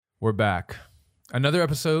We're back. Another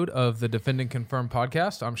episode of the Defend and Confirm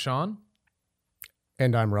podcast. I'm Sean.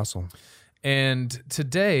 And I'm Russell. And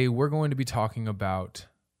today we're going to be talking about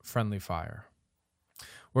friendly fire.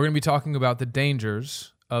 We're going to be talking about the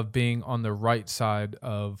dangers of being on the right side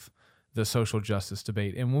of the social justice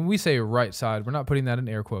debate. And when we say right side, we're not putting that in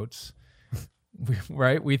air quotes,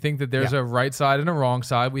 right? We think that there's a right side and a wrong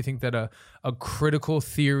side. We think that a critical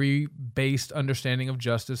theory-based understanding of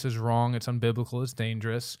justice is wrong. It's unbiblical. It's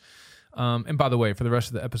dangerous. And by the way, for the rest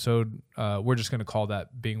of the episode, we're just going to call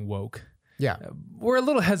that being woke. Yeah. We're a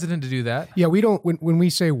little hesitant to do that. Yeah, we don't, when we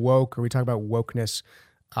say woke or we talk about wokeness,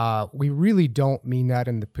 we really don't mean that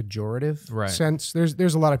in the pejorative sense.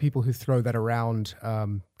 There's a lot of people who throw that around,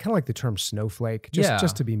 kind of like the term snowflake,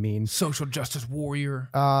 just to be mean. Social justice warrior.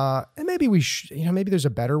 And maybe maybe there's a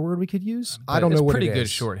better word we could use. I don't know what it is. It's pretty good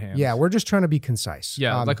shorthand. Yeah, we're just trying to be concise.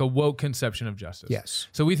 Yeah, like a woke conception of justice. Yes.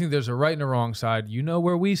 So we think there's a right and a wrong side. You know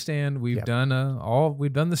where we stand. We've done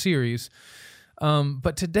the series.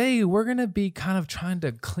 But today we're going to be kind of trying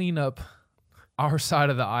to clean up our side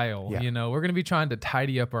of the aisle. Yeah. You know, we're going to be trying to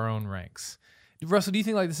tidy up our own ranks. Russell, do you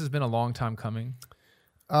think like this has been a long time coming?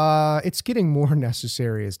 It's getting more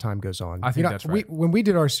necessary as time goes on. I think that's right. When we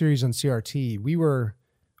did our series on CRT, we were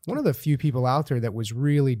one of the few people out there that was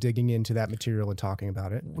really digging into that material and talking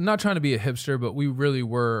about it. Not trying to be a hipster, but we really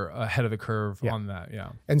were ahead of the curve on that. Yeah.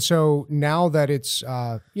 And so now that it's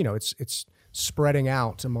it's spreading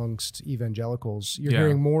out amongst evangelicals, you're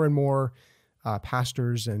hearing more and more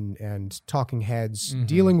pastors and talking heads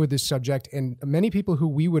dealing with this subject, and many people who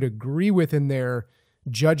we would agree with in their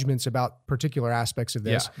judgments about particular aspects of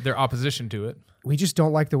this. Yeah, their opposition to it. We just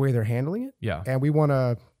don't like the way they're handling it. Yeah. And we want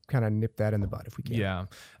to kind of nip that in the bud if we can. Yeah.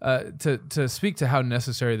 To speak to how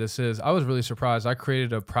necessary this is, I was really surprised. I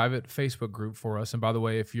created a private Facebook group for us. And by the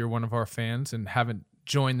way, if you're one of our fans and haven't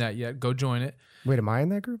joined that yet, go join it. Wait, am I in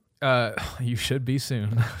that group? You should be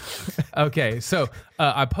soon. Okay. So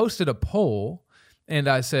I posted a poll and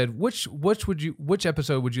I said, which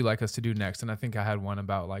episode would you like us to do next? And I think I had one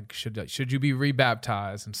about like, should you be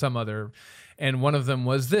rebaptized and some other, and one of them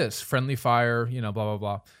was this friendly fire, blah, blah,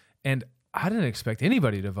 blah. And I didn't expect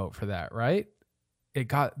anybody to vote for that, right? It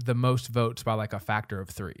got the most votes by like a factor of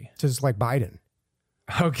 3. Just like Biden.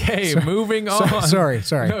 Okay, moving on. Sorry.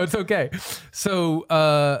 No, it's okay. So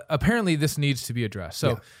apparently this needs to be addressed.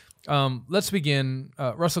 So let's begin.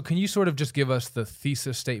 Russell, can you sort of just give us the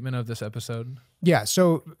thesis statement of this episode? Yeah,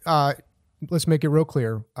 so let's make it real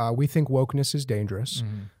clear. We think wokeness is dangerous.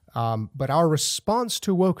 But our response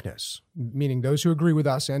to wokeness, meaning those who agree with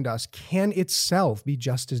us and us, can itself be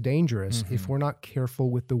just as dangerous if we're not careful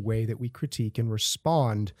with the way that we critique and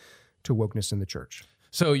respond to wokeness in the church.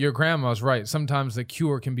 So your grandma's right. Sometimes the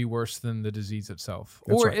cure can be worse than the disease itself,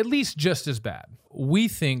 or at least just as bad. We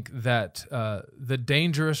think that the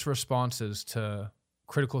dangerous responses to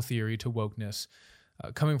critical theory, to wokeness,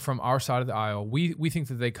 coming from our side of the aisle, we think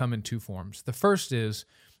that they come in 2 forms. The first is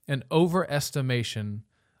an overestimation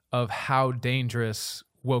of how dangerous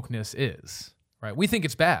wokeness is, right? We think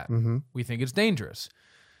it's bad. We think it's dangerous.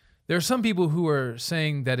 There are some people who are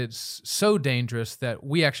saying that it's so dangerous that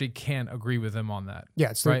we actually can't agree with them on that.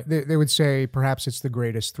 Yeah, right? They would say perhaps it's the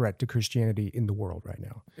greatest threat to Christianity in the world right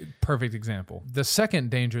now. Perfect example. The second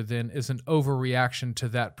danger then is an overreaction to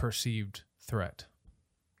that perceived threat.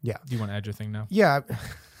 Yeah. Do you want to add your thing now? Yeah.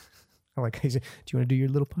 I like how you say, do you want to do your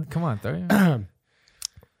little part? Come on, throw it.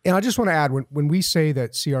 And I just want to add, when we say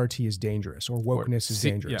that CRT is dangerous or wokeness is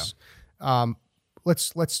dangerous,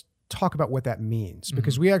 let's talk about what that means,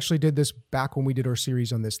 because we actually did this back when we did our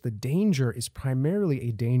series on this. The danger is primarily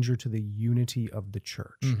a danger to the unity of the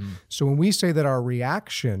church. So when we say that our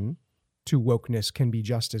reaction to wokeness can be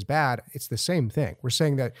just as bad, it's the same thing. We're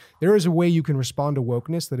saying that there is a way you can respond to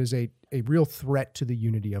wokeness that is a real threat to the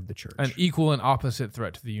unity of the church. An equal and opposite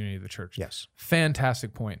threat to the unity of the church. Yes.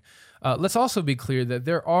 Fantastic point. Let's also be clear that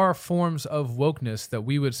there are forms of wokeness that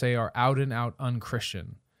we would say are out and out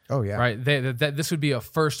unchristian. Oh, yeah. Right? That this would be a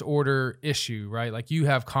first order issue, right? Like you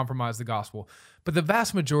have compromised the gospel. But the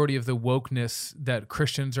vast majority of the wokeness that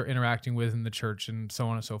Christians are interacting with in the church and so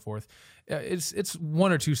on and so forth, it's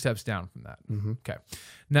 1 or 2 steps down from that. Okay.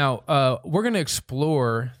 Now, we're going to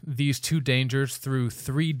explore these 2 dangers through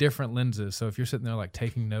 3 different lenses. So if you're sitting there like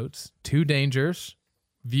taking notes, 2 dangers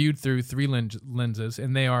viewed through 3 lenses,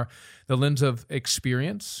 and they are the lens of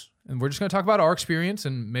experience. And we're just going to talk about our experience,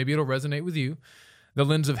 and maybe it'll resonate with you. The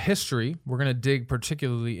lens of history, we're going to dig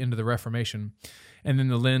particularly into the Reformation, and then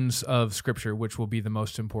the lens of Scripture, which will be the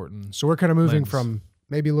most important. So we're kind of moving from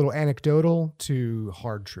maybe a little anecdotal to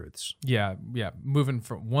hard truths. Yeah. Moving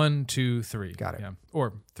from 1, 2, 3. Got it. Yeah.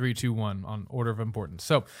 Or 3, 2, 1 on order of importance.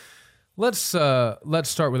 So let's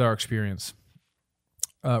start with our experience.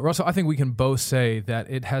 Russell, I think we can both say that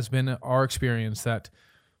it has been our experience that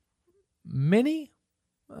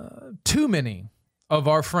too many of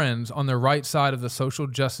our friends on the right side of the social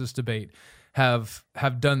justice debate have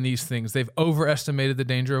done these things. They've overestimated the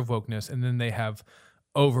danger of wokeness, and then they have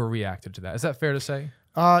overreacted to that. Is that fair to say?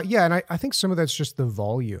 Yeah, and I think some of that's just the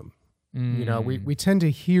volume. You know, we tend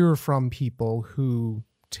to hear from people who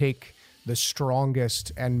take the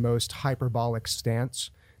strongest and most hyperbolic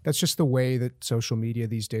stance. That's just the way that social media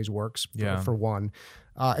these days works, for one.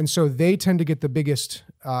 And so they tend to get the biggest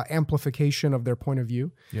amplification of their point of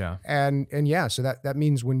view. Yeah. And yeah, so that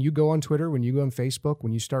means when you go on Twitter, when you go on Facebook,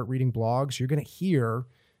 when you start reading blogs, you're going to hear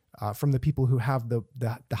from the people who have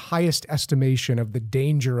the highest estimation of the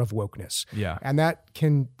danger of wokeness. Yeah. And that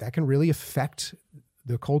can really affect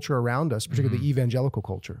the culture around us, particularly the evangelical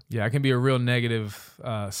culture. Yeah, it can be a real negative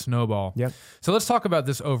snowball. Yep. So let's talk about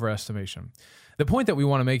this overestimation. The point that we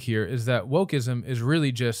want to make here is that wokeism is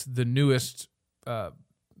really just the newest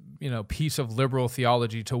piece of liberal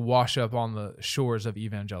theology to wash up on the shores of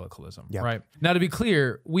evangelicalism, right? Now, to be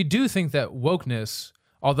clear, we do think that wokeness,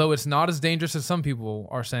 although it's not as dangerous as some people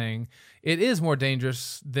are saying, it is more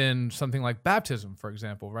dangerous than something like baptism, for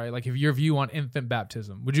example, right? Like if your view on infant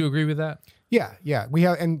baptism, would you agree with that? Yeah. We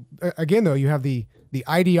have, and again, though, you have the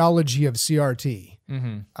ideology of CRT,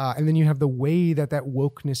 and then you have the way that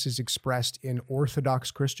wokeness is expressed in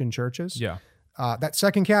Orthodox Christian churches. Yeah. That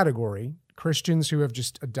second category, Christians who have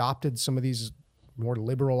just adopted some of these more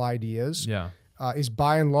liberal ideas, is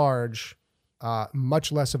by and large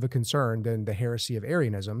much less of a concern than the heresy of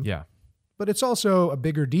Arianism. Yeah. But it's also a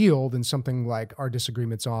bigger deal than something like our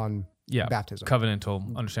disagreements on baptism.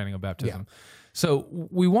 Covenantal understanding of baptism. Yeah. So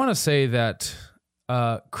we want to say that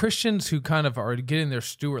Christians who kind of are getting their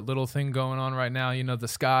Stuart Little thing going on right now, the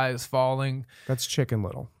sky is falling. That's Chicken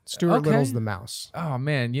Little. Stuart Little's the mouse. Oh,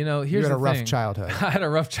 man. Here's the thing. You had a rough childhood. I had a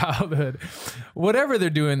rough childhood. Whatever they're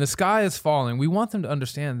doing, the sky is falling. We want them to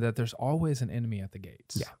understand that there's always an enemy at the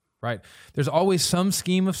gates. Yeah. Right? There's always some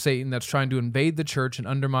scheme of Satan that's trying to invade the church and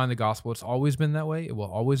undermine the gospel. It's always been that way. It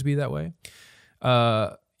will always be that way.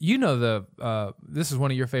 This is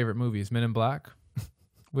one of your favorite movies, Men in Black,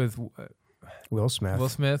 with Will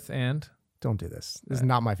Smith and... Don't do this. This is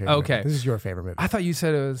not my favorite movie. This is your favorite movie. I thought you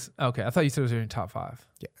said it was... Okay, I thought you said it was in your top 5.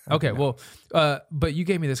 Yeah. Okay, well, but you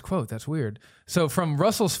gave me this quote. That's weird. So from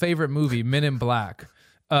Russell's favorite movie, Men in Black,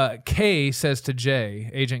 K says to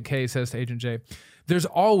J, Agent K says to Agent J, there's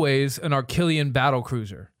always an Archelian battle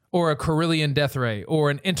cruiser or a Carillion death ray or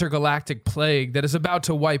an intergalactic plague that is about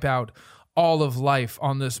to wipe out all of life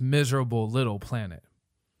on this miserable little planet.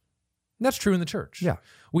 And that's true in the church. Yeah.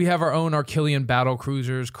 We have our own Archelian battle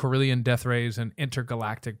cruisers, Carillion death rays, and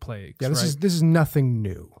intergalactic plagues. Yeah, this is nothing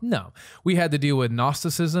new. No. We had to deal with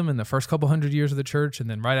Gnosticism in the first couple hundred years of the church, and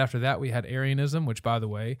then right after that we had Arianism, which, by the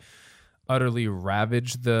way, utterly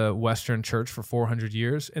ravaged the Western church for 400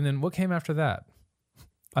 years. And then what came after that?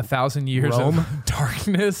 1,000 years of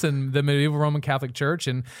darkness and the medieval Roman Catholic Church,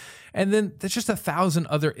 and then there's just 1,000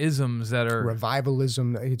 other isms that are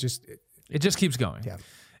revivalism. It just keeps going. Yeah.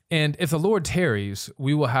 And if the Lord tarries,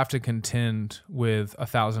 we will have to contend with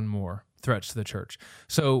 1,000 more threats to the church.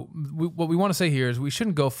 So what we want to say here is we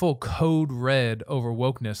shouldn't go full code red over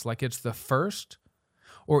wokeness like it's the first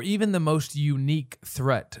or even the most unique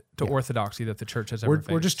threat to orthodoxy that the church has ever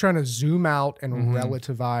faced. We're just trying to zoom out and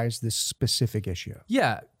relativize this specific issue.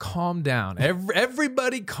 Yeah, calm down.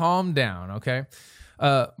 Everybody calm down, okay?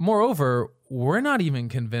 Moreover, we're not even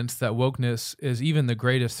convinced that wokeness is even the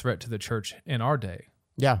greatest threat to the church in our day.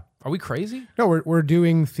 Yeah. Are we crazy? No, we're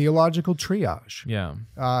doing theological triage. Yeah.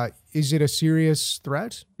 Is it a serious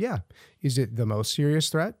threat? Yeah. Is it the most serious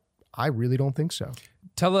threat? I really don't think so.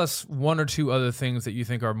 Tell us one or two other things that you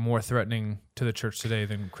think are more threatening to the church today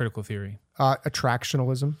than critical theory.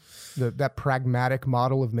 Attractionalism, that pragmatic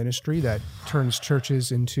model of ministry that turns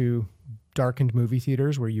churches into darkened movie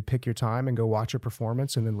theaters where you pick your time and go watch a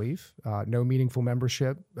performance and then leave. No meaningful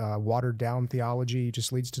membership, watered down theology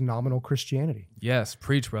just leads to nominal Christianity. Yes,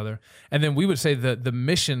 preach, brother. And then we would say the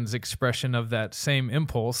missions expression of that same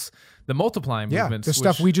impulse, the multiplying movements. The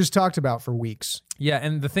stuff we just talked about for weeks. Yeah,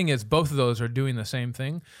 and the thing is, both of those are doing the same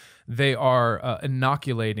thing. They are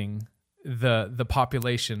inoculating the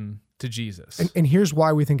population to Jesus. And here's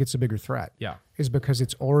why we think it's a bigger threat. Yeah. Is because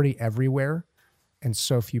it's already everywhere. And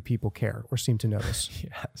so few people care or seem to notice.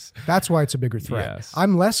 Yes. That's why it's a bigger threat. Yes.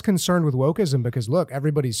 I'm less concerned with wokeism because, look,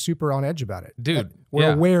 everybody's super on edge about it. Dude.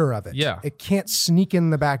 We're aware of it. Yeah. It can't sneak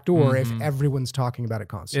in the back door if everyone's talking about it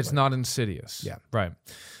constantly. It's not insidious. Yeah. Right.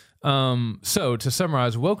 So to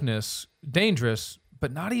summarize, wokeness, dangerous,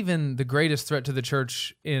 but not even the greatest threat to the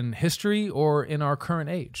church in history or in our current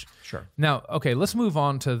age. Sure. Now, okay, let's move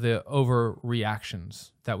on to the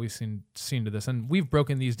overreactions that we've seen to this. And we've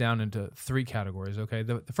broken these down into 3 categories, okay?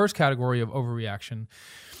 The first category of overreaction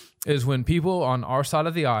is when people on our side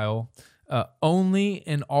of the aisle only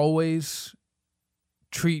and always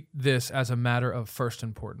treat this as a matter of first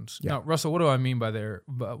importance. Yeah. Now, Russell, what do I mean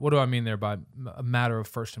there by a matter of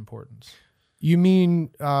first importance? You mean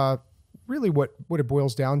really what it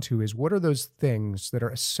boils down to is, what are those things that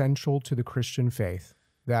are essential to the Christian faith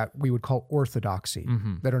that we would call orthodoxy,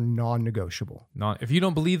 that are non-negotiable? If you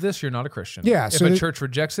don't believe this, you're not a Christian. Yeah. If a church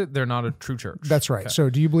rejects it, they're not a true church. That's right. Okay. So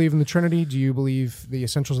do you believe in the Trinity? Do you believe the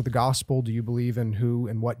essentials of the gospel? Do you believe in who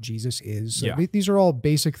and what Jesus is? Yeah. These are all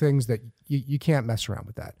basic things that you can't mess around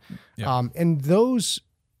with that. Yeah. And those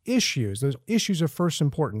issues of first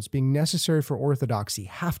importance being necessary for orthodoxy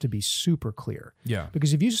have to be super clear. Yeah.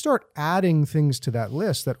 Because if you start adding things to that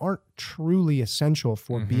list that aren't truly essential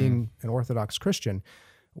for being an Orthodox Christian,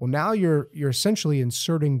 well, now you're essentially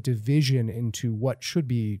inserting division into what should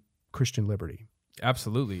be Christian liberty.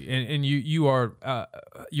 Absolutely. And you're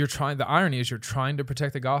trying, the irony is you're trying to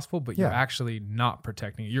protect the gospel, but you're actually not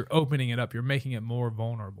protecting it. You're opening it up. You're making it more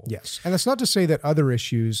vulnerable. Yes. And that's not to say that other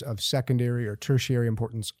issues of secondary or tertiary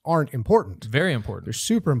importance aren't important. Very important. They're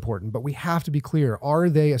super important, but we have to be clear. Are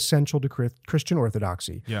they essential to Christian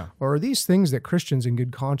orthodoxy? Yeah. Or are these things that Christians in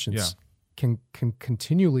good conscience can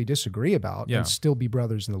continually disagree about and still be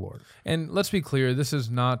brothers in the Lord? And let's be clear, this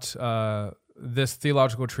is not... this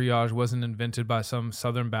theological triage wasn't invented by some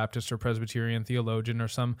Southern Baptist or Presbyterian theologian or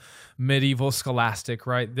some medieval scholastic,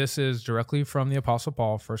 right? This is directly from the Apostle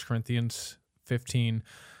Paul, 1 Corinthians 15,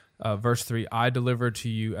 verse 3. I delivered to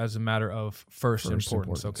you as a matter of first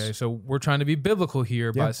importance, okay? So we're trying to be biblical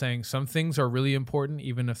here by saying some things are really important,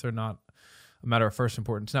 even if they're not a matter of first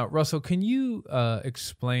importance. Now, Russell, can you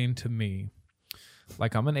explain to me,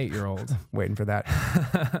 like I'm an 8-year-old. Waiting for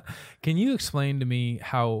that. Can you explain to me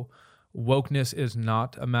how wokeness is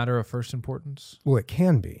not a matter of first importance? Well, it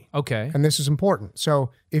can be. Okay. And this is important.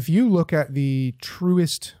 So if you look at the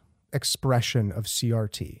truest expression of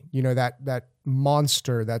CRT, that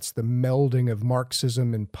monster that's the melding of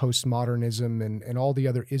Marxism and postmodernism and all the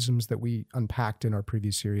other isms that we unpacked in our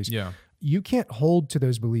previous series. Yeah. You can't hold to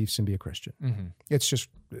those beliefs and be a Christian.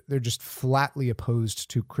 They're just flatly opposed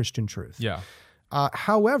to Christian truth. Yeah.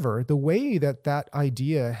 However, the way that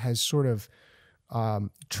idea has sort of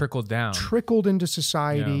trickled into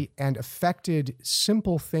society and affected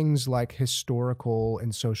simple things like historical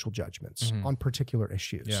and social judgments on particular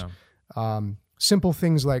issues. Yeah. Simple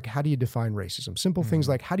things like, how do you define racism? Simple things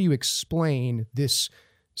like, how do you explain this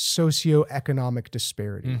socioeconomic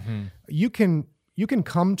disparity? You can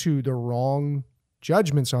come to the wrong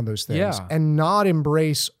judgments on those things and not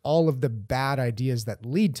embrace all of the bad ideas that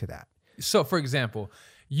lead to that. So, for example,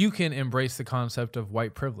 you can embrace the concept of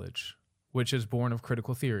white privilege, which is born of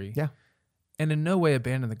critical theory, and in no way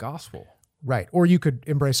abandon the gospel. Right. Or you could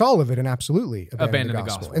embrace all of it and absolutely abandon the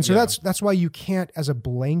gospel. And so that's why you can't, as a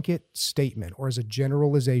blanket statement or as a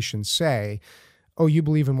generalization, say, oh, you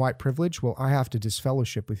believe in white privilege? Well, I have to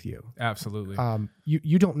disfellowship with you. Absolutely.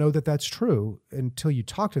 You don't know that that's true until you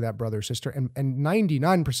talk to that brother or sister. And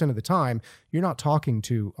 99% of the time, you're not talking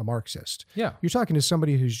to a Marxist. Yeah. You're talking to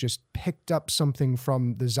somebody who's just picked up something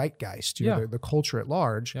from the zeitgeist, the culture at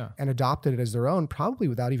large, and adopted it as their own, probably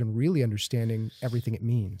without even really understanding everything it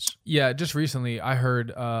means. Yeah. Just recently, I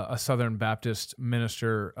heard a Southern Baptist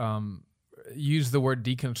minister use the word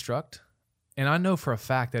deconstruct. And I know for a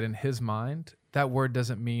fact that in his mind, that word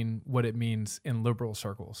doesn't mean what it means in liberal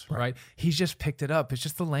circles, right? He's just picked it up. It's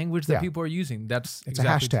just the language that people are using. It's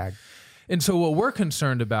exactly a hashtag. And so what we're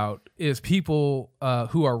concerned about is people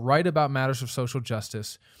who are right about matters of social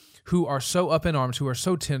justice, who are so up in arms, who are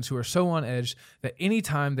so tense, who are so on edge that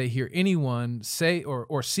anytime they hear anyone say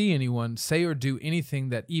or see anyone say or do anything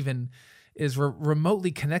that even is remotely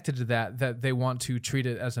connected to that they want to treat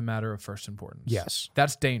it as a matter of first importance. Yes.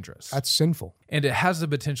 That's dangerous. That's sinful. And it has the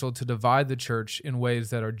potential to divide the church in ways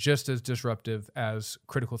that are just as disruptive as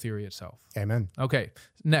critical theory itself. Amen. Okay,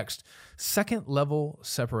 next, second level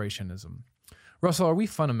separationism. Russell, are we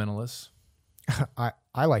fundamentalists?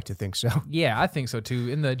 I like to think so. Yeah, I think so too.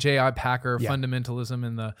 In the J.I. Packer fundamentalism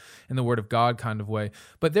in the Word of God kind of way.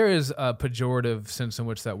 But there is a pejorative sense in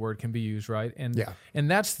which that word can be used, right? And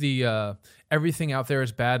that's the everything out there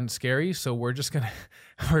is bad and scary. So we're just gonna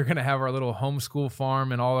have our little homeschool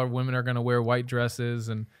farm, and all our women are gonna wear white dresses,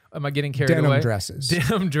 and Am I getting carried denim away? dresses.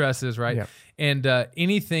 Denim dresses, right? Yep. And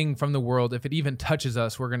anything from the world, if it even touches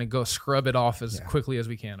us, we're going to go scrub it off as quickly as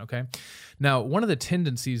we can, okay? Now, one of the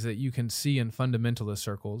tendencies that you can see in fundamentalist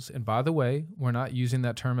circles, and by the way, we're not using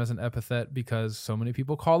that term as an epithet because so many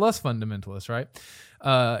people call us fundamentalists, right?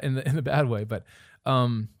 In the bad way, but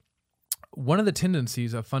one of the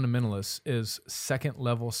tendencies of fundamentalists is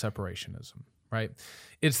second-level separationism, right?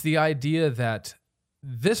 It's the idea that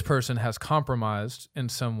this person has compromised in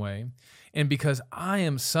some way, and because I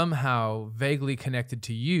am somehow vaguely connected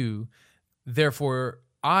to you, therefore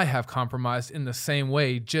I have compromised in the same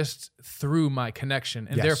way just through my connection,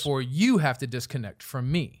 and therefore you have to disconnect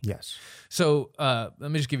from me. Yes. So let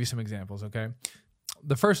me just give you some examples, okay?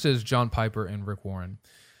 The first is John Piper and Rick Warren.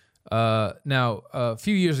 Now, a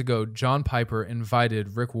few years ago, John Piper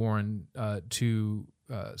invited Rick Warren to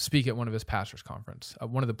speak at one of his pastors' conference,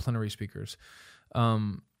 one of the plenary speakers.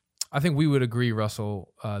 I think we would agree,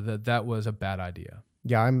 Russell, that was a bad idea.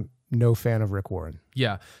 Yeah, I'm no fan of Rick Warren.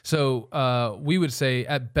 Yeah. So we would say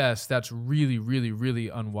at best that's really, really, really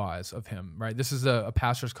unwise of him, right? This is a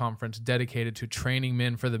pastor's conference dedicated to training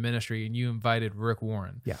men for the ministry, and you invited Rick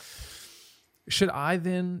Warren. Yeah. Should I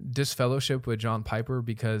then disfellowship with John Piper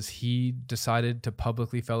because he decided to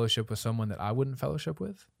publicly fellowship with someone that I wouldn't fellowship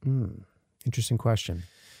with? Interesting question.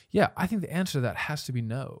 Yeah, I think the answer to that has to be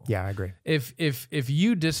no. Yeah, I agree. If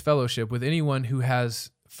you disfellowship with anyone who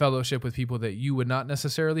has fellowship with people that you would not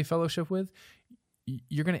necessarily fellowship with,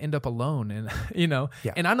 you're going to end up alone. And,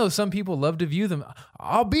 and I know some people love to view them,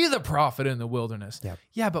 I'll be the prophet in the wilderness.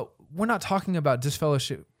 Yeah, but we're not talking about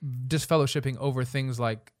disfellowshipping over things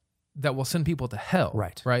like that will send people to hell.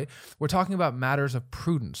 Right. We're talking about matters of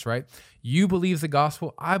prudence, right? You believe the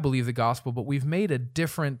gospel, I believe the gospel, but we've made a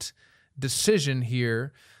different decision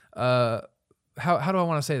here. How do I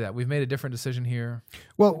want to say that? We've made a different decision here.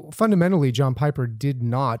 Well, fundamentally, John Piper did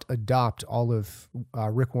not adopt all of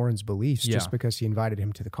Rick Warren's beliefs just because he invited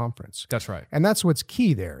him to the conference. That's right. And that's what's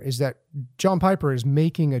key there, is that John Piper is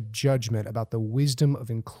making a judgment about the wisdom of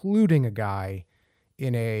including a guy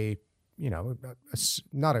in a, it's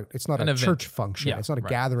not a church function. Yeah, it's not a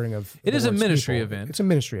gathering of It is a ministry people. event. It's a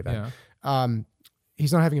ministry event. Yeah.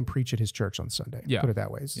 He's not having him preach at his church on Sunday. Yeah. Put it that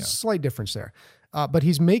way. It's a slight difference there. But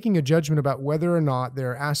he's making a judgment about whether or not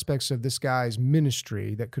there are aspects of this guy's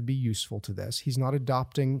ministry that could be useful to this. He's not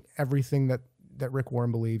adopting everything that Rick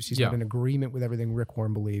Warren believes. He's not in agreement with everything Rick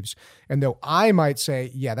Warren believes. And though I might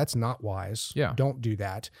say, that's not wise. Don't do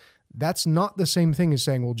that. That's not the same thing as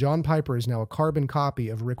saying, well, John Piper is now a carbon copy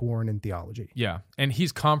of Rick Warren in theology. Yeah, and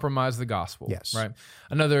he's compromised the gospel. Yes. Right.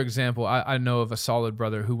 Another example, I know of a solid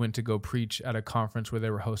brother who went to go preach at a conference where they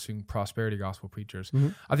were hosting prosperity gospel preachers.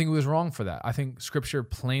 Mm-hmm. I think it was wrong for that. I think Scripture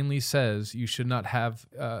plainly says you should not have,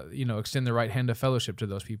 extend the right hand of fellowship to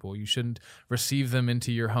those people. You shouldn't receive them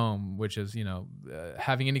into your home, which is,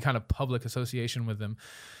 having any kind of public association with them.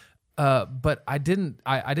 But I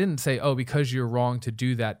didn't say, because you're wrong to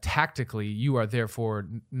do that tactically, you are therefore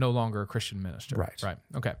no longer a Christian minister. Right.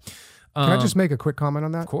 Okay. Can I just make a quick comment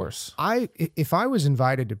on that? Of course. If I was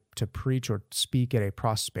invited to preach or speak at a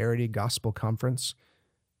prosperity gospel conference,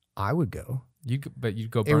 I would go. But you'd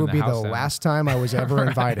go burn the house down. It would be the last time I was ever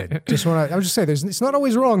invited. I would just say, it's not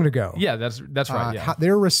always wrong to go. Yeah, that's right. Yeah.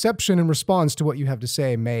 Their reception and response to what you have to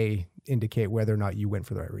say may indicate whether or not you went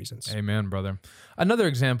for the right reasons. Amen, brother. Another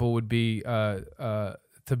example would be Thabiti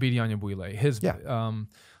Anyabwile.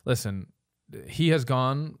 Listen, he has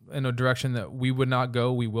gone in a direction that we would not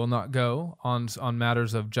go, we will not go on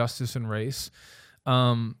matters of justice and race.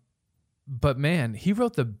 But man, he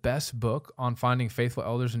wrote the best book on finding faithful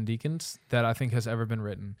elders and deacons that I think has ever been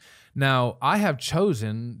written. Now, I have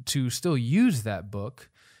chosen to still use that book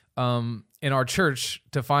in our church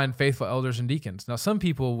to find faithful elders and deacons. Now, some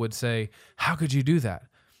people would say, how could you do that?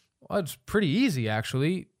 Well, it's pretty easy,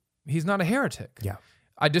 actually. He's not a heretic. Yeah.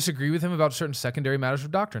 I disagree with him about certain secondary matters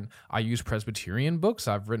of doctrine. I use Presbyterian books.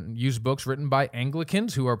 I've used books written by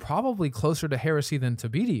Anglicans who are probably closer to heresy than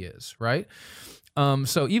Thabiti is, right?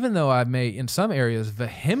 So even though I may, in some areas,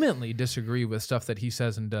 vehemently disagree with stuff that he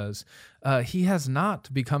says and does, he has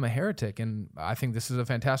not become a heretic. And I think this is a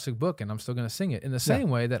fantastic book, and I'm still going to sing it in the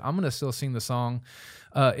same way that I'm going to still sing the song,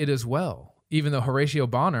 It Is Well. Even though Horatio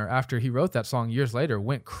Bonner, after he wrote that song years later,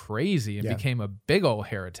 went crazy and became a big old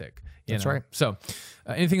heretic. That's right. So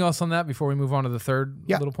anything else on that before we move on to the third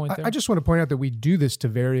little point there? I just want to point out that we do this to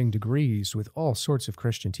varying degrees with all sorts of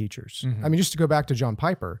Christian teachers. Mm-hmm. I mean, just to go back to John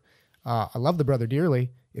Piper, I love the brother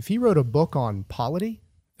dearly. If he wrote a book on polity,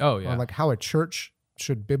 on like how a church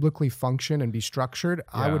should biblically function and be structured,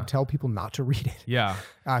 I would tell people not to read it. Yeah.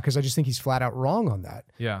 Because I just think he's flat out wrong on that.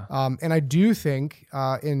 Yeah. And I do think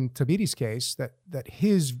in Thabiti's case that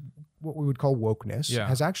his, what we would call wokeness,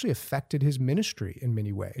 has actually affected his ministry in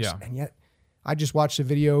many ways. Yeah. And yet I just watched a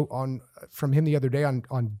video from him the other day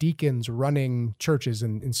on deacons running churches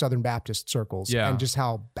in Southern Baptist circles and just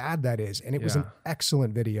how bad that is. And it was an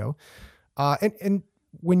excellent video. And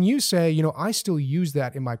when you say, I still use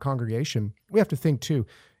that in my congregation, we have to think too,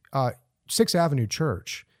 Sixth Avenue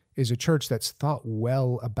Church is a church that's thought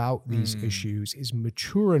well about these issues, is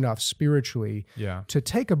mature enough spiritually to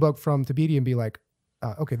take a book from Thabiti and be like,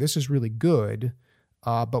 okay, this is really good.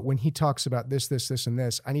 But when he talks about this, and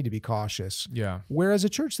this, I need to be cautious. Yeah. Whereas a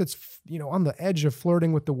church that's, on the edge of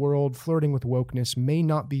flirting with the world, flirting with wokeness, may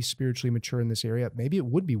not be spiritually mature in this area. Maybe it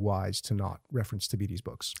would be wise to not reference Thabiti's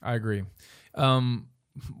books. I agree.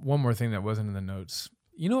 One more thing that wasn't in the notes.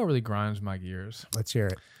 You know what really grinds my gears? Let's hear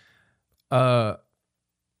it.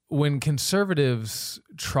 When conservatives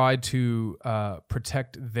try to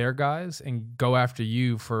protect their guys and go after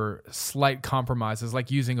you for slight compromises,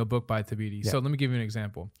 like using a book by Thabiti. So let me give you an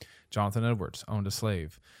example. Jonathan Edwards owned a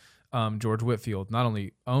slave. George Whitefield not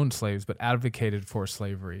only owned slaves, but advocated for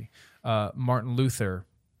slavery. Martin Luther,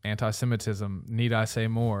 anti-Semitism, need I say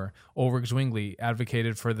more? Ulrich Zwingli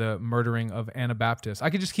advocated for the murdering of Anabaptists. I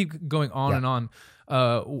could just keep going on and on.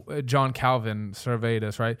 John Calvin,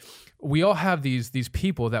 Servetus, right? We all have these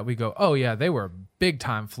people that we go, oh yeah, they were big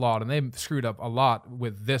time flawed and they screwed up a lot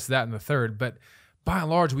with this, that, and the third. But by and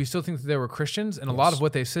large, we still think that they were Christians, and a lot of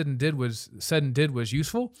what they said and did was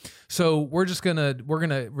useful. So we're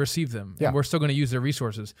gonna receive them, and we're still gonna use their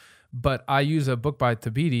resources. But I use a book by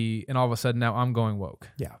Thabiti, and all of a sudden now I'm going woke.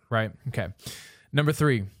 Yeah. Right. Okay. Number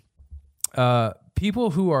 3.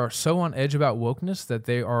 People who are so on edge about wokeness that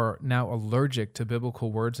they are now allergic to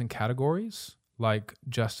biblical words and categories like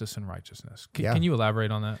justice and righteousness. Can you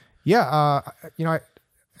elaborate on that? Yeah.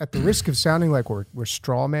 At the risk of sounding like we're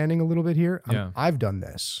straw manning a little bit here, I've done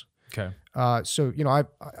this. Okay. So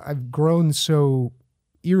I've grown so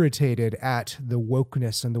irritated at the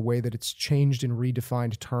wokeness and the way that it's changed and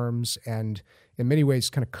redefined terms and in many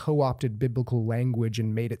ways kind of co-opted biblical language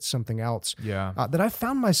and made it something else. Yeah. That I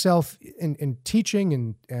found myself in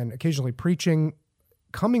teaching and occasionally preaching,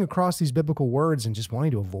 coming across these biblical words and just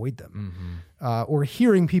wanting to avoid them, or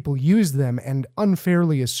hearing people use them and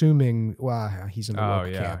unfairly assuming, well, he's in the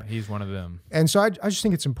woke camp. He's one of them. And so I just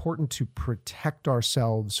think it's important to protect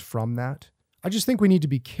ourselves from that. I just think we need to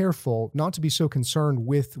be careful not to be so concerned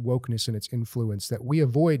with wokeness and its influence that we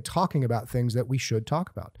avoid talking about things that we should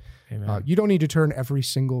talk about. You don't need to turn every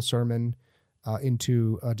single sermon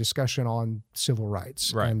into a discussion on civil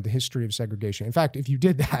rights and the history of segregation. In fact, if you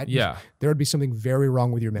did that, there would be something very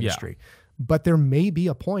wrong with your ministry. Yeah. But there may be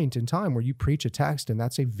a point in time where you preach a text and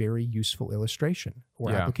that's a very useful illustration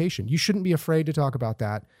or application. You shouldn't be afraid to talk about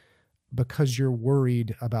that because you're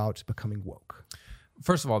worried about becoming woke.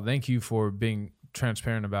 First of all, thank you for being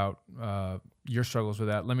transparent about your struggles with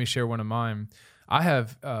that. Let me share one of mine. I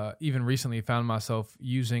have even recently found myself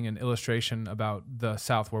using an illustration about the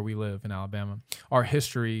South where we live in Alabama, our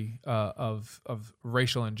history of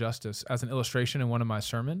racial injustice as an illustration in one of my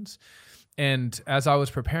sermons. And as I was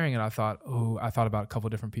preparing it, I thought about a couple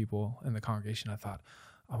of different people in the congregation. I thought,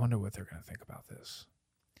 I wonder what they're going to think about this.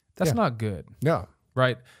 That's not good. No.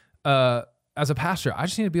 Right? As a pastor, I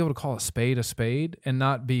just need to be able to call a spade and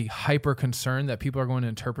not be hyper concerned that people are going to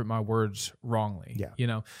interpret my words wrongly.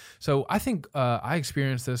 Yeah. So I think I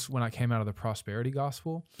experienced this when I came out of the prosperity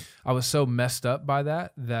gospel. I was so messed up by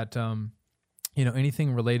that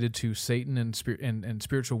anything related to Satan and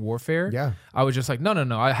spiritual warfare, I was just like,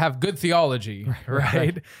 no, I have good theology,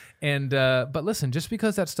 right? And but listen, just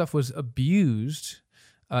because that stuff was abused.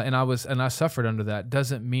 And I suffered under that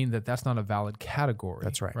doesn't mean that that's not a valid category.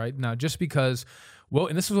 That's right. Right now, just because,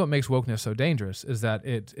 and this is what makes wokeness so dangerous, is that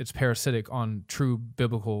it's parasitic on true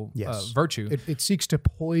biblical virtue. It seeks to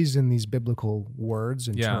poison these biblical words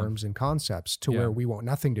and terms and concepts to where we want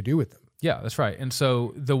nothing to do with them. Yeah, that's right. And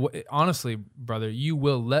so, honestly, brother, you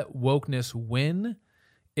will let wokeness win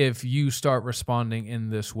if you start responding in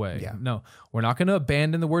this way. Yeah. No, we're not going to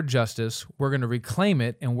abandon the word justice. We're going to reclaim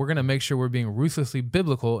it, and we're going to make sure we're being ruthlessly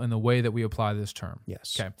biblical in the way that we apply this term.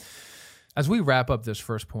 Yes. Okay. As we wrap up this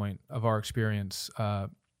first point of our experience,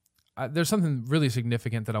 there's something really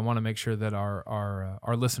significant that I want to make sure that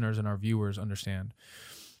our listeners and our viewers understand.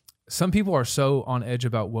 Some people are so on edge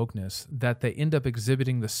about wokeness that they end up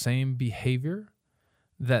exhibiting the same behavior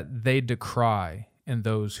that they decry in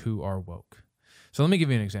those who are woke. So let me give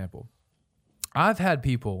you an example. I've had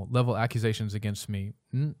people level accusations against me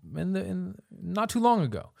not too long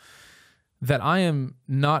ago that I am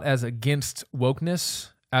not as against wokeness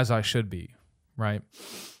as I should be, right?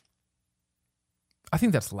 I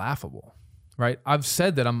think that's laughable, right? I've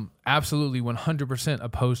said that I'm absolutely 100%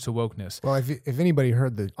 opposed to wokeness. Well, if anybody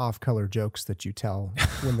heard the off-color jokes that you tell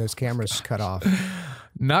when those cameras cut off.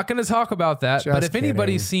 Not going to talk about that, Just but if kidding.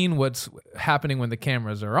 anybody's seen what's happening when the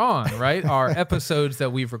cameras are on, right? Our episodes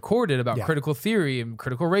that we've recorded about critical theory and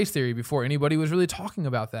critical race theory before anybody was really talking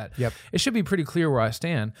about that. Yep. It should be pretty clear where I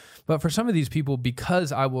stand. But for some of these people,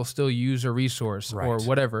 because I will still use a resource or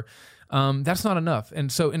whatever, that's not enough.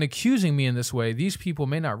 And so in accusing me in this way, these people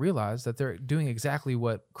may not realize that they're doing exactly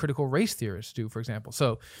what critical race theorists do, for example.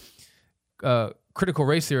 So critical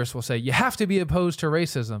race theorists will say, you have to be opposed to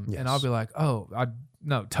racism. Yes. And I'll be like,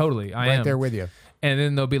 no, totally. I am Right there with you. And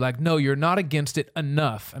then they'll be like, no, you're not against it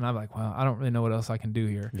enough. And I'm like, well, I don't really know what else I can do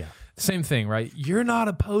here. Yeah. Same thing, right? You're not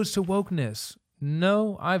opposed to wokeness.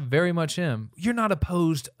 No, I very much am. You're not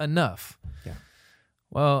opposed enough. Yeah.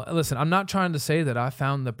 Well, listen, I'm not trying to say that I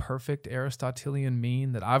found the perfect Aristotelian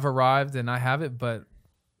mean, that I've arrived and I have it, but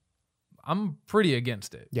I'm pretty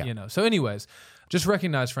against it. Yeah. So anyways, just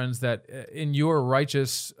recognize, friends, that in your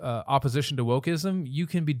righteous opposition to wokeism, you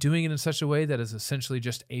can be doing it in such a way that is essentially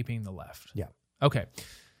just aping the left. Yeah. Okay.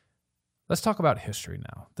 Let's talk about history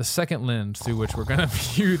now. The second lens through which we're going to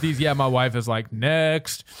view these. Yeah, my wife is like,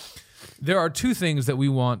 next. There are two things that we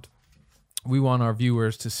want our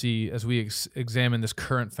viewers to see as we examine this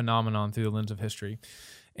current phenomenon through the lens of history.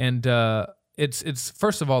 And it's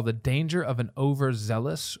first of all, the danger of an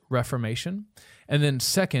overzealous reformation. And then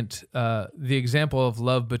second, the example of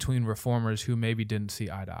love between reformers who maybe didn't see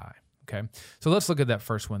eye to eye. Okay, so let's look at that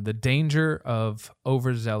first one, the danger of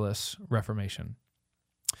overzealous reformation.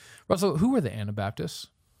 Russell, who were the Anabaptists?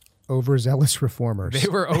 Overzealous reformers. They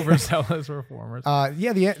were overzealous reformers.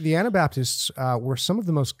 The Anabaptists were some of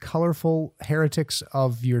the most colorful heretics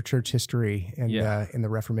of your church history in the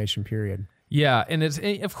Reformation period. Yeah, and it's,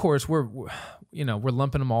 of course, we're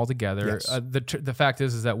lumping them all together. Yes. The fact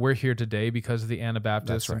is that we're here today because of the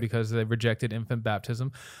Anabaptists and because they rejected infant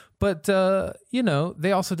baptism. But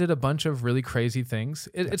they also did a bunch of really crazy things.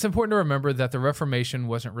 It's important to remember that the Reformation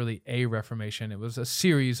wasn't really a reformation; it was a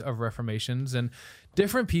series of reformations, and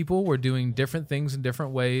different people were doing different things in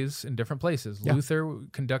different ways in different places. Yeah. Luther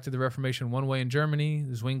conducted the Reformation one way in Germany.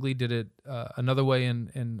 Zwingli did it another way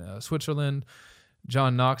in Switzerland.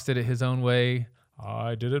 John Knox did it his own way.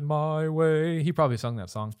 I did it my way. He probably sung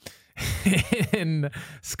that song in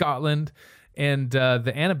Scotland. And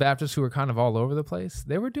the Anabaptists, who were kind of all over the place,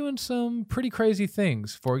 they were doing some pretty crazy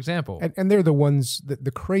things, for example. And they're the ones,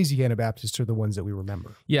 the crazy Anabaptists are the ones that we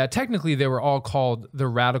remember. Yeah, technically they were all called the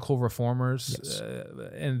radical reformers. Yes.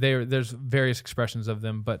 And there's various expressions of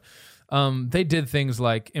them. But they did things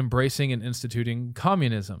like embracing and instituting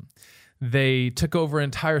communism. They took over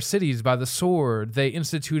entire cities by the sword. They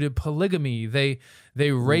instituted polygamy. They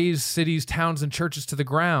razed cities, towns, and churches to the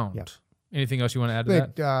ground. Yep. Anything else you want to add to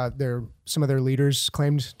that? Some of their leaders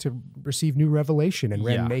claimed to receive new revelation and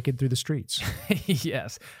ran naked through the streets.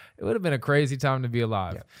 Yes. It would have been a crazy time to be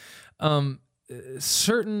alive. Yep.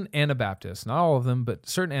 Certain Anabaptists, not all of them, but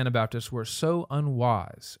certain Anabaptists were so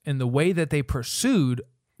unwise in the way that they pursued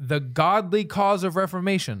the godly cause of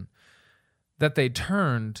Reformation that they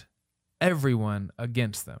turned everyone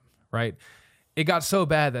against them, right? It got so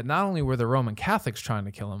bad that not only were the Roman Catholics trying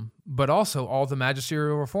to kill him, but also all the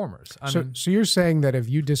magisterial reformers. So you're saying that if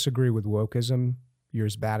you disagree with wokeism, you're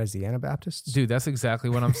as bad as the Anabaptists? Dude, that's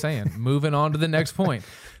exactly what I'm saying. Moving on to the next point.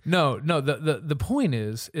 No, the point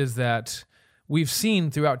is that we've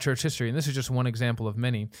seen throughout church history, and this is just one example of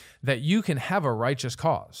many, that you can have a righteous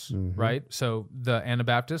cause, right? So the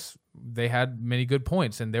Anabaptists, they had many good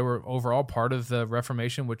points, and they were overall part of the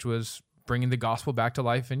Reformation, which was bringing the gospel back to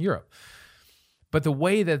life in Europe. But the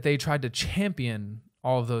way that they tried to champion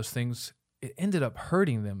all of those things, it ended up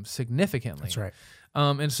hurting them significantly. That's right.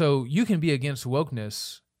 And so you can be against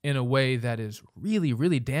wokeness in a way that is really,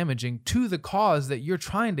 really damaging to the cause that you're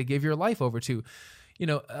trying to give your life over to.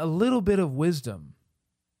 A little bit of wisdom,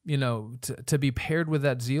 to be paired with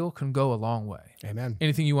that zeal can go a long way. Amen.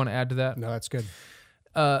 Anything you want to add to that? No, that's good.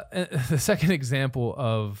 The second example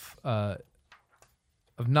of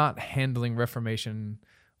not handling Reformation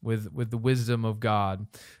with the wisdom of God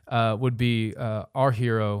would be our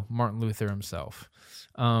hero, Martin Luther himself.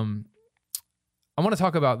 I want to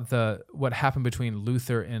talk about what happened between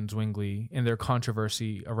Luther and Zwingli in their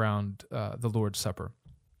controversy around the Lord's Supper.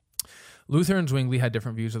 Luther and Zwingli had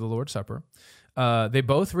different views of the Lord's Supper. They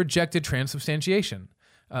both rejected transubstantiation.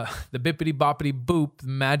 The bippity boppity boop, the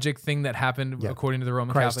magic thing that happened according to the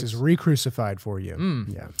Roman Catholics. Christ is re-crucified for you.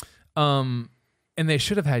 And they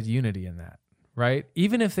should have had unity in that, right?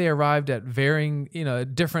 Even if they arrived at varying,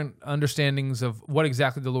 different understandings of what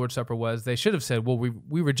exactly the Lord's Supper was, they should have said, well,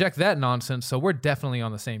 we reject that nonsense, so we're definitely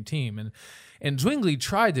on the same team. And Zwingli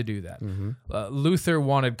tried to do that. Luther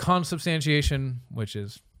wanted consubstantiation, which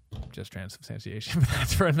is just transubstantiation, but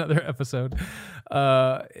that's for another episode.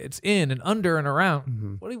 It's in and under and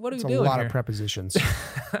around. What are you doing? A lot here? of prepositions.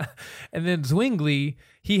 And then Zwingli,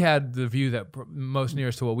 he had the view that most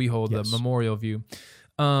nearest to what we hold, the memorial view.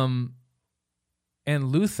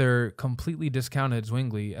 And Luther completely discounted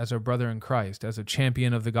Zwingli as a brother in Christ, as a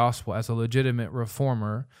champion of the gospel, as a legitimate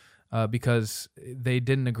reformer, because they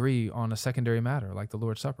didn't agree on a secondary matter like the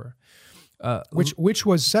Lord's Supper. Which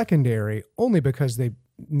was secondary only because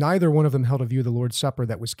neither one of them held a view of the Lord's Supper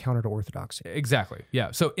that was counter to orthodoxy. Exactly.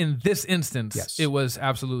 Yeah. So in this instance, it was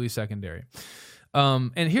absolutely secondary.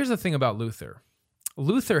 And here's the thing about Luther.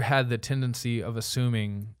 Luther had the tendency of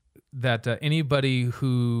assuming that anybody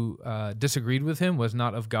who disagreed with him was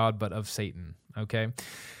not of God, but of Satan. Okay.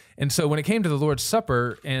 And so when it came to the Lord's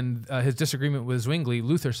Supper and his disagreement with Zwingli,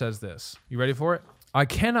 Luther says this. You ready for it? I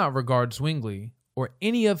cannot regard Zwingli or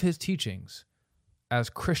any of his teachings as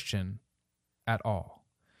Christian at all.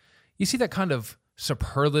 You see that kind of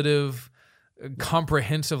superlative,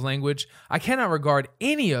 comprehensive language? I cannot regard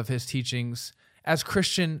any of his teachings as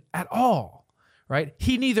Christian at all, right?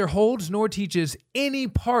 He neither holds nor teaches any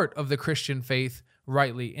part of the Christian faith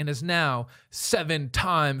rightly and is now 7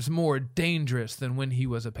 times more dangerous than when he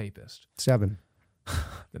was a papist. 7.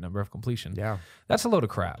 The number of completion. Yeah. That's a load of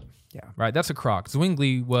crap. Yeah. Right. That's a crock.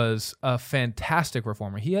 Zwingli was a fantastic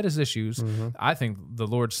reformer. He had his issues. I think the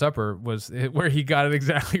Lord's Supper was where he got it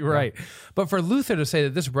exactly right. But for Luther to say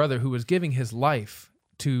that this brother who was giving his life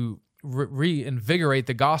to reinvigorate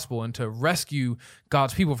the gospel and to rescue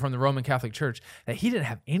God's people from the Roman Catholic Church, that he didn't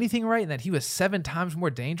have anything right and that he was 7 times more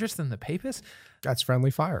dangerous than the papists, that's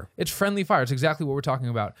friendly fire. It's friendly fire. It's exactly what we're talking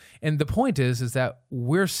about. And the point is that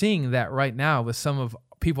we're seeing that right now with some of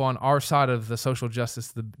people on our side of the social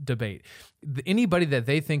justice debate. Anybody that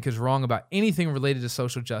they think is wrong about anything related to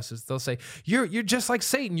social justice, they'll say, you're just like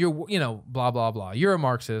Satan. You're, blah, blah, blah. You're a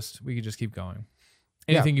Marxist. We could just keep going.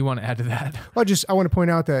 Anything you want to add to that? Well, I want to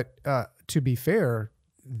point out that, to be fair,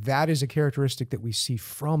 that is a characteristic that we see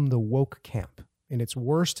from the woke camp in its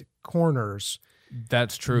worst corners.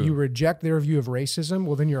 That's true. You reject their view of racism,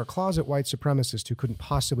 well, then you're a closet white supremacist who couldn't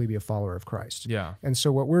possibly be a follower of Christ. Yeah. And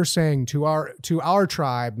so what we're saying to our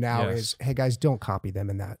tribe now is, hey guys, don't copy them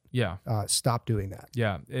in that. Yeah. Stop doing that.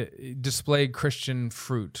 Yeah. Display Christian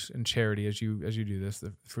fruit and charity as you do this,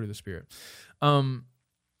 the fruit of the Spirit.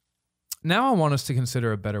 Now I want us to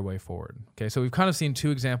consider a better way forward. Okay, so we've kind of seen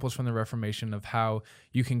 2 examples from the Reformation of how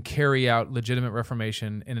you can carry out legitimate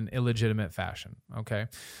reformation in an illegitimate fashion. Okay,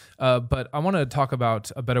 but I want to talk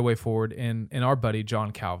about a better way forward in our buddy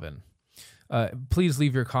John Calvin. Please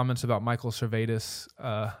leave your comments about Michael Servetus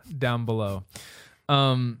down below.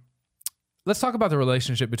 Let's talk about the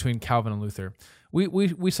relationship between Calvin and Luther.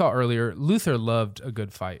 We saw earlier, Luther loved a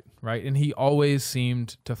good fight, right? And he always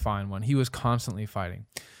seemed to find one. He was constantly fighting.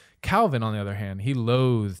 Calvin, on the other hand, he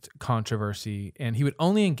loathed controversy, and he would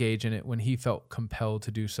only engage in it when he felt compelled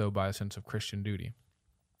to do so by a sense of Christian duty.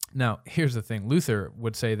 Now, here's the thing. Luther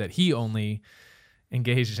would say that he only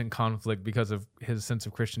engaged in conflict because of his sense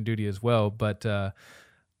of Christian duty as well, but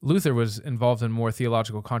Luther was involved in more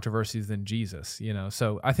theological controversies than Jesus,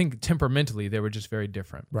 So I think temperamentally, they were just very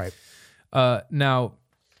different. Right. Now,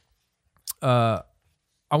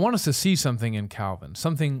 I want us to see something in Calvin,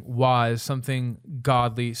 something wise, something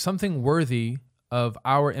godly, something worthy of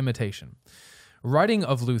our imitation. Writing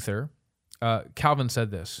of Luther, Calvin said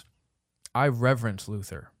this, I reverence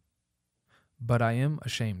Luther, but I am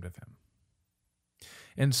ashamed of him.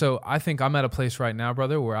 And so I think I'm at a place right now,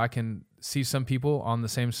 brother, where I can see some people on the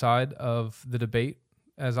same side of the debate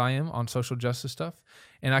as I am on social justice stuff.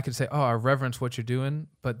 And I could say, I reverence what you're doing,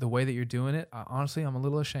 but the way that you're doing it, honestly, I'm a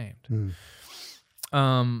little ashamed.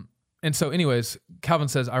 And so anyways, Calvin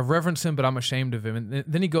says, I reverence him, but I'm ashamed of him. And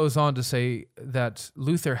then he goes on to say that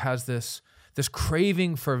Luther has this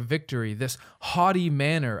craving for victory, this haughty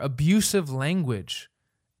manner, abusive language,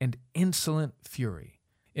 and insolent fury.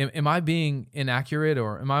 Am I being inaccurate,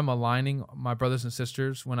 or am I maligning my brothers and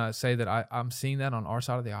sisters when I say that I'm seeing that on our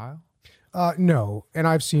side of the aisle? No. And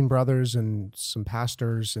I've seen brothers and some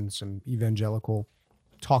pastors and some evangelical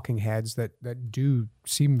talking heads that do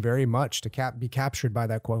seem very much to be captured by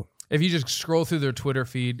that quote. If you just scroll through their Twitter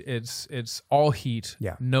feed, it's all heat,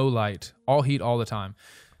 no light, all heat all the time.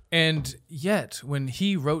 And yet, when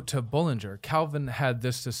he wrote to Bullinger, Calvin had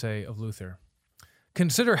this to say of Luther.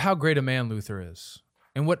 Consider how great a man Luther is,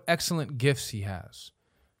 and what excellent gifts he has.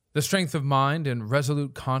 The strength of mind and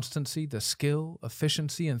resolute constancy, the skill,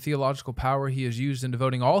 efficiency, and theological power he has used in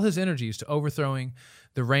devoting all his energies to overthrowing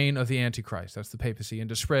the reign of the Antichrist, that's the papacy, and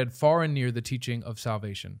to spread far and near the teaching of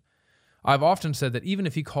salvation. I've often said that even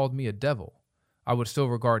if he called me a devil, I would still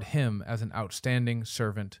regard him as an outstanding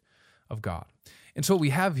servant of God. And so what we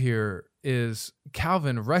have here is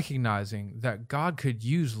Calvin recognizing that God could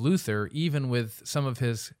use Luther even with some of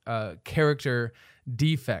his character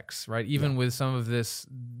defects, right? Even with some of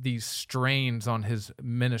these strains on his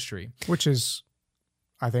ministry. Which is,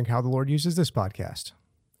 I think, how the Lord uses this podcast.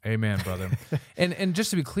 Amen, brother. and just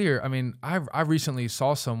to be clear, I mean, I recently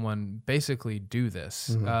saw someone basically do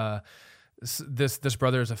this. Mm-hmm. This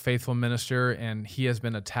brother is a faithful minister, and he has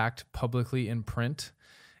been attacked publicly in print.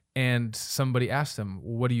 And somebody asked him,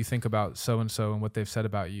 what do you think about so-and-so and what they've said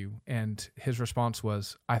about you? And his response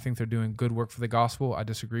was, I think they're doing good work for the gospel. I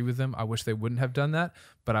disagree with them. I wish they wouldn't have done that,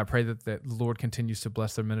 but I pray that the Lord continues to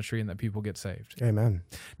bless their ministry and that people get saved. Amen.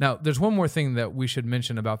 Now, there's one more thing that we should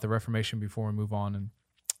mention about the Reformation before we move on, and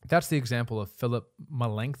that's the example of Philip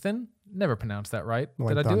Melanchthon. Never pronounced that right.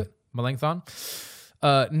 Melanchthon. Did I do it? Melanchthon.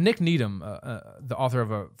 Nick Needham, the author of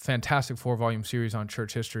a fantastic 4-volume series on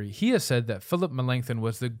church history, he has said that Philip Melanchthon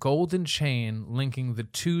was the golden chain linking the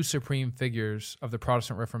two supreme figures of the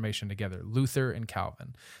Protestant Reformation together, Luther and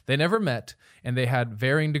Calvin. They never met, and they had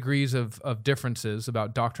varying degrees of differences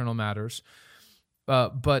about doctrinal matters,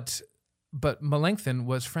 but Melanchthon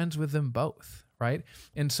was friends with them both. Right?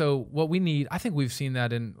 And so what we need, I think we've seen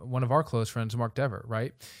that in one of our close friends, Mark Dever,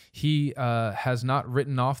 right? He has not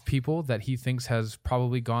written off people that he thinks has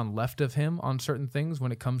probably gone left of him on certain things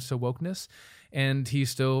when it comes to wokeness. And he's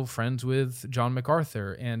still friends with John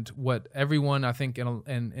MacArthur. And what everyone, I think,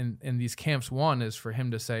 in these camps want is for him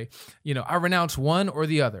to say, I renounce one or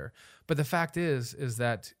the other. But the fact is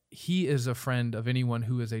that he is a friend of anyone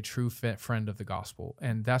who is a true friend of the gospel.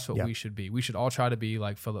 And that's what we should be. We should all try to be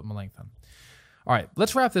like Philip Melanchthon. All right,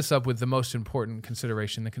 let's wrap this up with the most important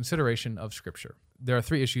consideration, the consideration of Scripture. There are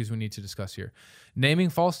 3 issues we need to discuss here: naming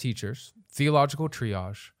false teachers, theological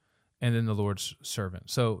triage, and then the Lord's servant.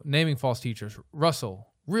 So naming false teachers. Russell,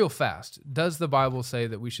 real fast, does the Bible say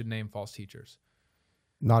that we should name false teachers?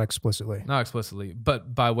 Not explicitly. Not explicitly,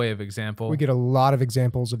 but by way of example. We get a lot of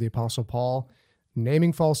examples of the Apostle Paul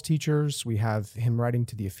naming false teachers. We have him writing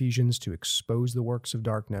to the Ephesians to expose the works of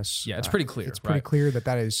darkness. Yeah, it's pretty clear. It's pretty clear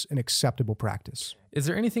that is an acceptable practice. Is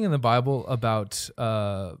there anything in the Bible about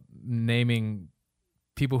naming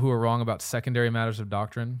people who are wrong about secondary matters of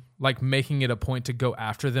doctrine, like making it a point to go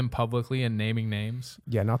after them publicly and naming names?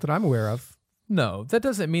 Yeah, not that I'm aware of. No, that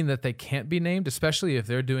doesn't mean that they can't be named, especially if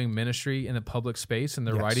they're doing ministry in the public space and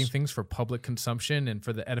they're writing things for public consumption and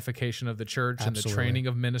for the edification of the church and the training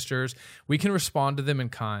of ministers. We can respond to them in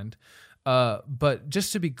kind. But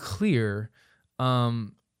just to be clear,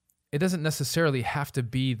 it doesn't necessarily have to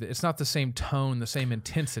be, it's not the same tone, the same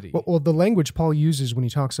intensity. Well, the language Paul uses when he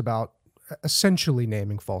talks about essentially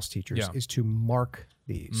naming false teachers is to mark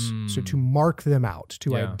these. So to mark them out,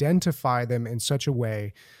 to identify them in such a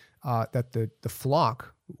way that the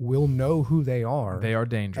flock will know who they are. They are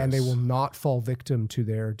dangerous. And they will not fall victim to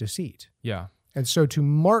their deceit. Yeah. And so to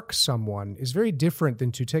mark someone is very different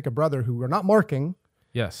than to take a brother who we're not marking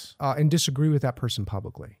and disagree with that person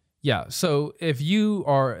publicly. Yeah. So if you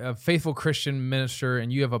are a faithful Christian minister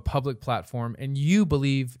and you have a public platform and you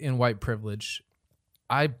believe in white privilege,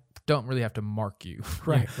 I don't really have to mark you.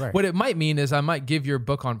 Right. What it might mean is I might give your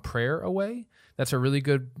book on prayer away. That's a really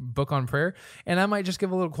good book on prayer. And I might just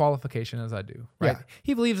give a little qualification as I do. Right. Yeah.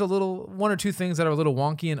 He believes one or two things that are a little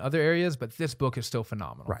wonky in other areas, but this book is still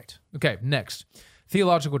phenomenal. Right. Okay. Next,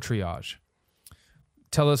 theological triage.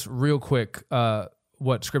 Tell us real quick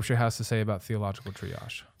what Scripture has to say about theological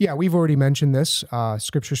triage. Yeah, we've already mentioned this.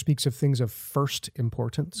 Scripture speaks of things of first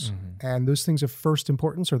importance, and those things of first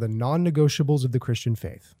importance are the non-negotiables of the Christian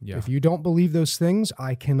faith. Yeah. If you don't believe those things,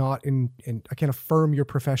 I cannot I can't affirm your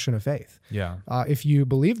profession of faith. Yeah. If you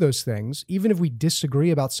believe those things, even if we disagree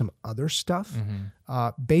about some other stuff,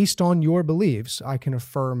 based on your beliefs, I can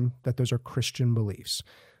affirm that those are Christian beliefs.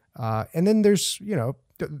 And then there's,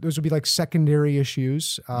 those would be like secondary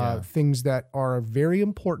issues, things that are very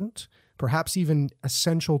important, perhaps even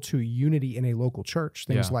essential to unity in a local church.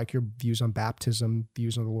 Things like your views on baptism,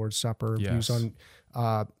 views on the Lord's Supper, views on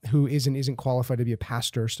who is and isn't qualified to be a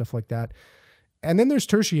pastor, stuff like that. And then there's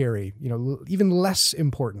tertiary, even less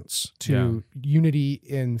importance to unity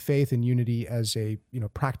in faith and unity as a,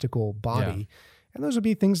 practical body. Yeah. And those would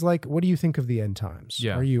be things like, what do you think of the end times?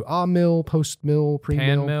 Yeah. Are you a-mill, post-mill,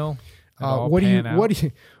 pre-mill? Pan-mill?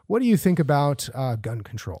 What do you think about gun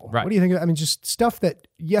control? Right. What do you think? I mean, just stuff that,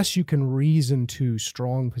 yes, you can reason to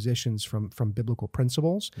strong positions from biblical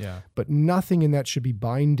principles, but nothing in that should be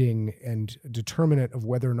binding and determinate of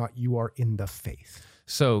whether or not you are in the faith.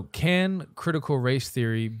 So can critical race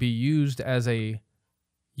theory be used as a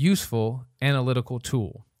useful analytical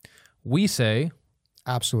tool? We say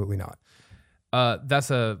absolutely not.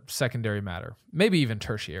 That's a secondary matter, maybe even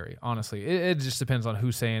tertiary, honestly. It just depends on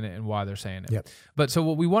who's saying it and why they're saying it. Yep. But so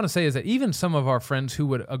what we want to say is that even some of our friends who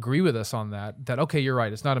would agree with us on that, okay, you're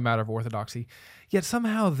right, it's not a matter of orthodoxy, yet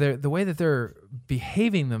somehow the way that they're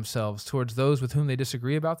behaving themselves towards those with whom they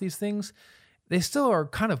disagree about these things, they still are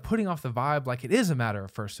kind of putting off the vibe like it is a matter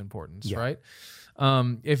of first importance, right?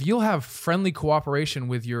 If you'll have friendly cooperation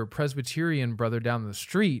with your Presbyterian brother down the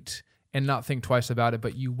street and not think twice about it,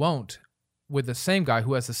 but you won't with the same guy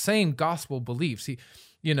who has the same gospel beliefs.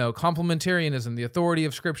 Complementarianism, the authority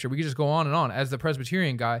of Scripture. We could just go on and on as the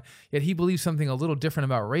Presbyterian guy, yet he believes something a little different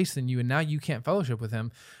about race than you, and now you can't fellowship with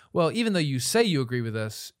him. Well, even though you say you agree with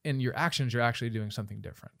us, in your actions, you're actually doing something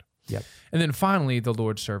different. Yep. And then finally, the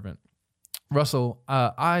Lord's servant. Russell,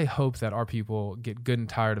 I hope that our people get good and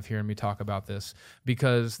tired of hearing me talk about this,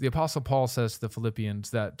 because the Apostle Paul says to the Philippians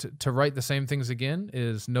that to write the same things again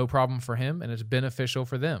is no problem for him, and it's beneficial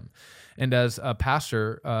for them. And as a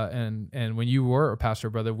pastor, and when you were a pastor,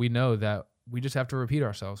 brother, we know that we just have to repeat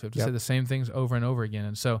ourselves. We have to say the same things over and over again.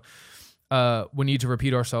 And so we need to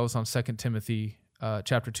repeat ourselves on 2 Timothy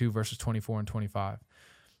chapter 2, verses 24 and 25.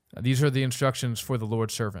 These are the instructions for the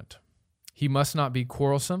Lord's servant. He must not be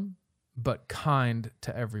quarrelsome, but kind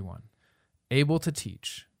to everyone, able to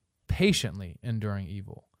teach, patiently enduring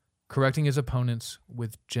evil, correcting his opponents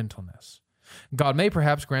with gentleness. God may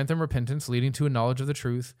perhaps grant them repentance leading to a knowledge of the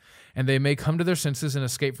truth, and they may come to their senses and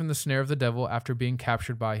escape from the snare of the devil after being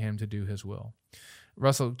captured by him to do his will.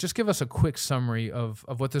 Russell, just give us a quick summary of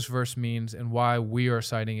what this verse means and why we are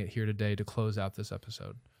citing it here today to close out this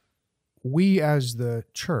episode. We as the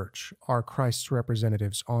church are Christ's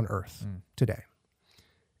representatives on earth today.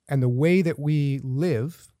 And the way that we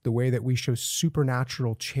live, the way that we show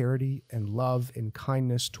supernatural charity and love and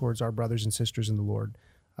kindness towards our brothers and sisters in the Lord.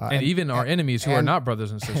 And even our enemies who are not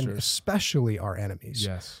brothers and sisters. And especially our enemies.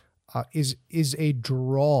 Yes. Is a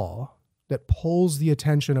draw that pulls the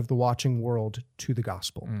attention of the watching world to the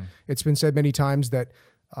gospel. It's been said many times that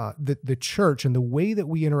the church and the way that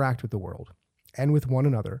we interact with the world and with one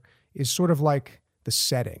another is sort of like the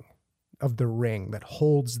setting of the ring that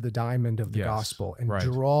holds the diamond of the gospel and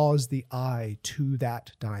draws the eye to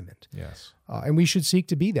that diamond. Yes. And we should seek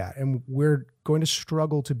to be that. And we're going to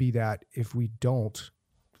struggle to be that if we don't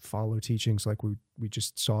follow teachings like we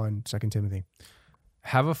just saw in 2 Timothy.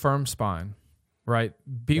 Have a firm spine, right?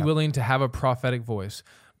 Be willing to have a prophetic voice,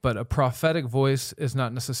 but a prophetic voice is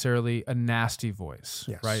not necessarily a nasty voice,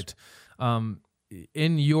 right?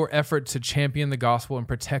 In your effort to champion the gospel and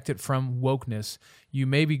protect it from wokeness, you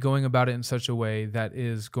may be going about it in such a way that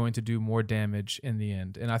is going to do more damage in the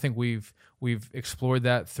end. And I think we've explored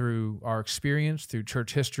that through our experience, through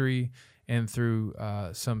church history, and through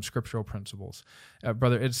some scriptural principles.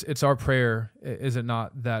 Brother, it's our prayer, is it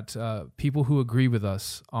not, that people who agree with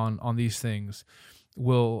us on these things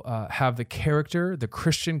will have the character, the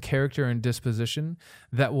Christian character and disposition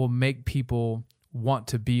that will make people want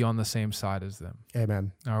to be on the same side as them.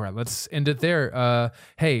 Amen. All right, let's end it there.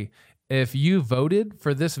 Hey, if you voted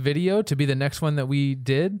for this video to be the next one that we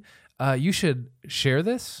did, you should share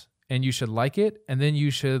this and you should like it, and then you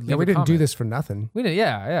should leave we a didn't comment. Do this for nothing. We did,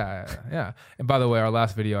 yeah. And by the way, our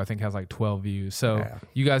last video I think has like 12 views. So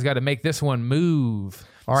you guys got to make this one move.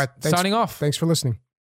 All right, signing off. Thanks for listening.